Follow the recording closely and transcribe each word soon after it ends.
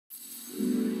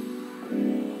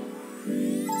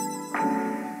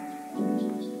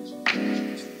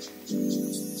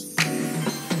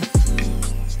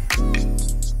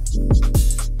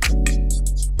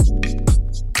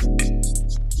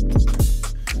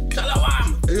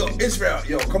Yo, Israel,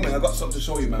 yo, come on, I got something to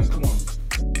show you, man. Come on.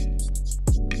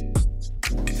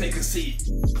 Take a seat.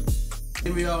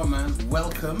 Here we are, man.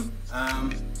 Welcome.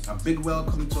 A big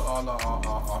welcome to all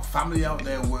our family out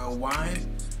there worldwide.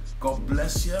 God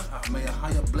bless you. May a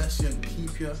higher bless you and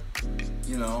keep you.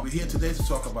 You know, we're here today to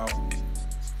talk about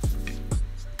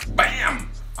BAM!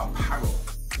 Apparel.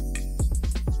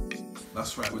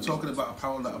 That's right. We're talking about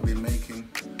apparel that I've been making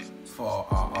for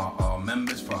our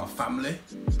members, for our family.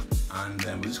 And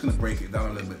we're just going to break it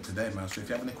down a little bit today, man. So if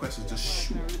you have any questions, just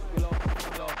shoot.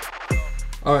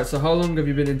 Alright, so how long have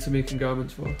you been into making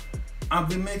garments for? I've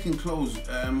been making clothes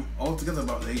altogether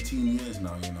about 18 years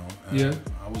now, you know. Yeah.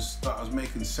 I was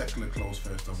making secular clothes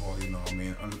first of all, you know what I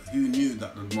mean? And who knew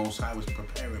that the Most High was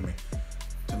preparing me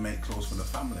to make clothes for the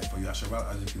family, for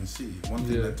Yasharal, as you can see. One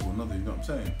thing led to another, you know what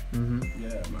I'm saying? Mm-hmm.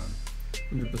 Yeah,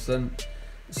 man. 100%.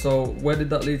 So where did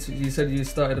that lead to? You said you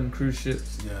started on cruise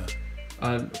ships. Yeah.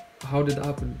 And how did that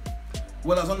happen?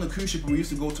 Well, I was on the cruise ship. We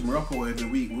used to go to Morocco every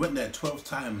week. We went there 12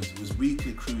 times. It was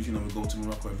weekly cruise, you know. We go to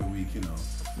Morocco every week, you know.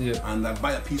 Yeah. And I'd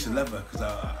buy a piece of leather because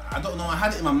I don't know. I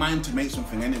had it in my mind to make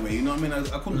something anyway. You know what I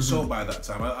mean? I couldn't sew by that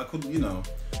time. I couldn't, you know.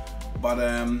 But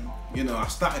you know, I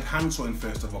started hand sewing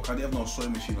first of all. Cause I didn't have no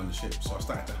sewing machine on the ship, so I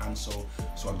started to hand sew.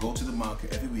 So I'd go to the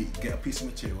market every week, get a piece of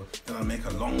material, then I'd make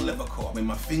a long leather coat. I mean,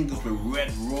 my fingers were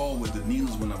red raw with the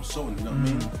needles when I'm sewing. You know what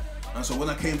I mean? And so when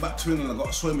I came back to England, I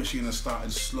got a sewing machine and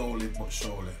started slowly but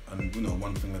surely. And you know,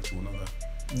 one thing led to another.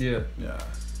 Yeah. Yeah.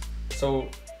 So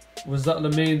was that the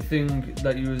main thing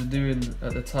that you was doing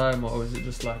at the time, or was it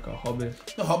just like a hobby?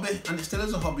 The hobby, and it still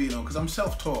is a hobby, you know, because I'm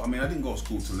self-taught. I mean, I didn't go to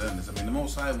school to learn this. I mean, the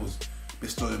Most High was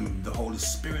bestowing the Holy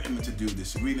Spirit in me to do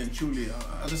this. Really and truly,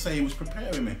 as I say, He was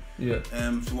preparing me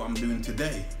for what I'm doing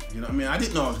today. You know what I mean? I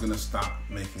didn't know I was going to start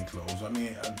making clothes. I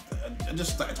mean, I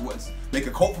just started to make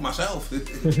a coat for myself.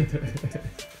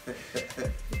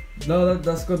 No,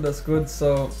 that's good, that's good.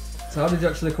 So how did you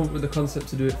actually come up with the concept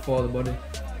to do it for the body?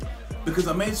 Because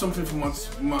I made something for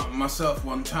myself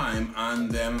one time,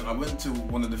 and I went to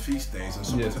one of the feast days, and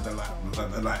someone said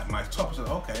they like my top. I said,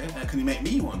 okay, can you make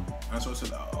me one? And so I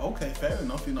said, okay, fair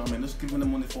enough. You know what I mean? Just give me the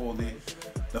money for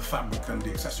the fabric and the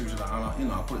accessories, and you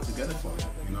know, I'll put it together for you.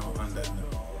 You know, and then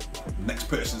the next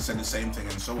person said the same thing,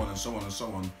 and so on and so on and so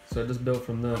on. So it just built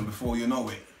from there. And before you know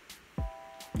it,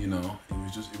 you know,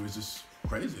 it was just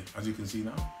crazy, as you can see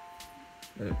now.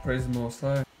 Praise the Most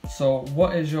High. So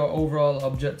what is your overall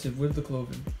objective with the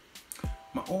clothing?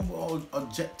 My overall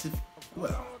objective,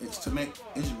 well, it's to make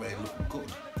Israel look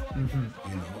good.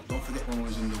 You know, don't forget when we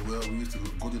was in the world, we used to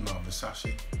look good in our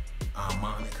Versace,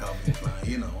 Armani, Calvin Klein,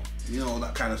 you know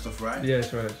that kind of stuff, right?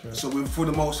 Yes, right. So we're for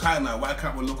the Most High now. Why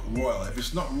can't we look royal? If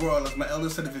it's not royal, as my elder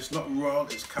said, if it's not royal,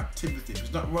 it's captivity. If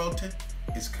it's not royalty,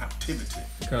 it's captivity.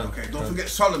 Okay, don't forget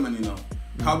Solomon. You know,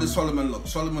 how did Solomon look?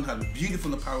 Solomon had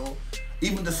beautiful apparel.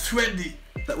 Even the thread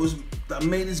that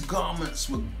made his garments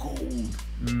were gold.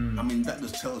 I mean, that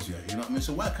just tells you, you know what I mean?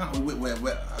 So why can't we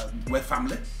we're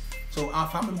family? So our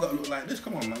family got to look like this.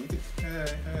 Come on, man.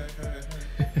 Hey.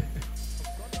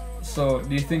 So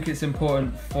do you think it's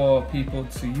important for people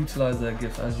to utilize their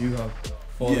gifts as you have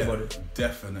for the body?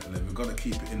 Definitely. We've got to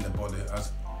keep it in the body.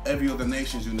 As every other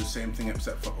nation's doing the same thing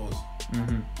except for us.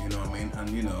 You know what I mean? And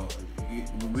you know,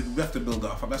 we have to build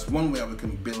our family. That's one way we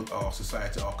can build our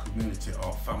society, our community,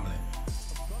 our family.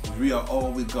 We are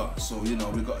all we got, so you know,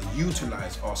 we got to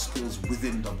utilize our skills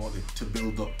within the body to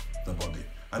build up the body.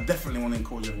 I definitely want to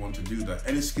encourage everyone to do that.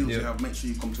 Any skills you have, make sure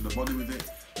you come to the body with it.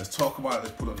 Let's talk about it,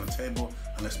 let's put it on the table,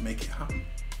 and let's make it happen.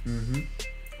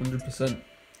 100%.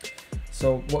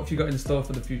 So what have you got in store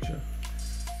for the future?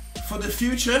 For the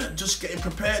future, just getting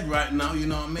prepared right now, you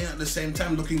know what I mean? At the same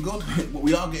time, looking good. But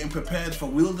we are getting prepared for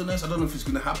wilderness. I don't know if it's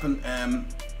going to happen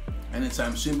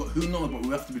anytime soon, but who knows? But we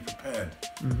have to be prepared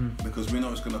because we know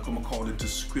it's going to come according to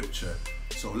scripture.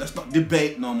 So let's not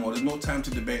debate no more. There's no time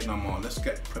to debate no more. Let's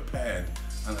get prepared.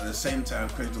 And at the same time,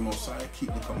 praise the Most High,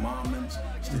 keep the commandments,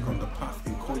 stick on the path,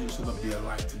 encourage us to be a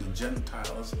light to the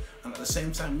Gentiles. And at the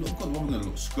same time, look good. What, we're going to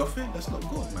look scruffy? Let's look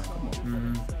good, man. Come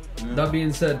on. Yeah. That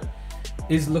being said,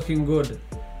 is looking good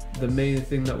the main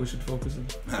thing that we should focus on?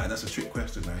 Nah, that's a trick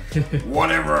question, man.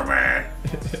 Whatever, man.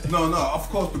 No, of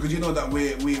course, because you know that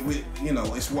we you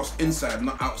know, it's what's inside,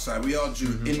 not outside. We are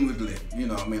Jews inwardly, you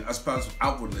know what I mean, as far as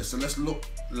outwardly. So let's look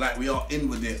like we are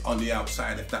inwardly on the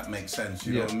outside, if that makes sense,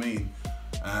 you know what I mean?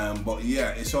 But yeah,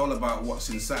 it's all about what's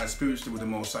inside spiritually with the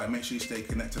Most High. Make sure you stay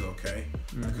connected, okay?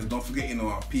 Because don't forget, you know,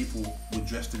 our people were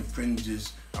dressed in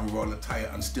fringes and royal attire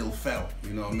and still fell,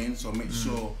 you know what I mean? So make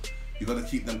sure you got to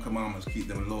keep them commandments, keep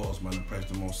them laws, man, and praise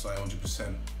the Most High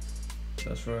 100%.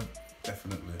 That's right.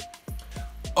 Definitely.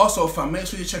 Also, fam, make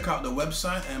sure you check out the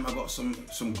website. I got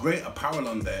some great apparel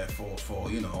on there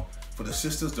for you know, for the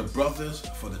sisters, the brothers,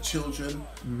 for the children.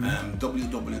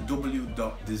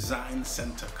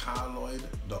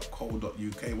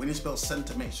 www.designcentercarloid.co.uk. When you spell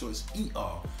center, make sure it's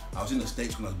ER. I was in the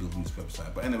States when I was building this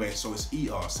website, but anyway, so it's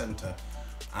ER center.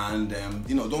 And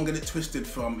you know, don't get it twisted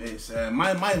from it's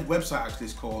my website actually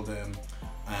is called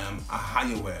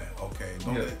Ahirewear. Okay,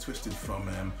 don't get it twisted from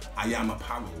I Am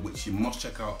Apparel, which you must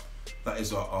check out. That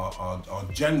is our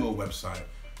general website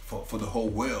for the whole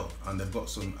world, and they've got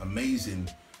some amazing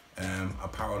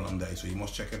apparel on there, so you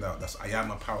must check it out. That's I Am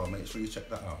Apparel. Make sure you check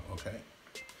that out. Okay.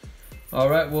 All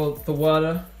right. Well,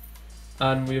 Bawrawa'ala,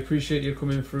 and we appreciate you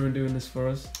coming through and doing this for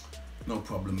us. No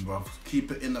problem, bro.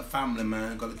 Keep it in the family,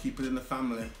 man. Got to keep it in the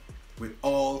family. With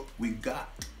all we got.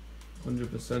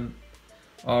 100%.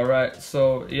 All right.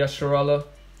 So Yasharala,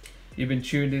 you've been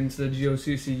tuned into the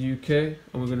GOCC UK,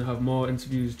 and we're gonna have more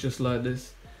interviews just like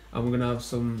this, and we're gonna have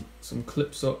some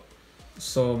clips up,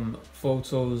 some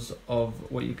photos of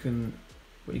what you can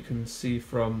see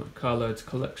from Carloid's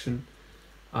collection,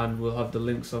 and we'll have the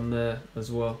links on there as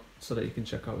well, so that you can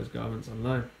check out his garments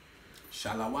online.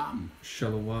 Shalom.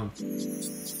 Shalom.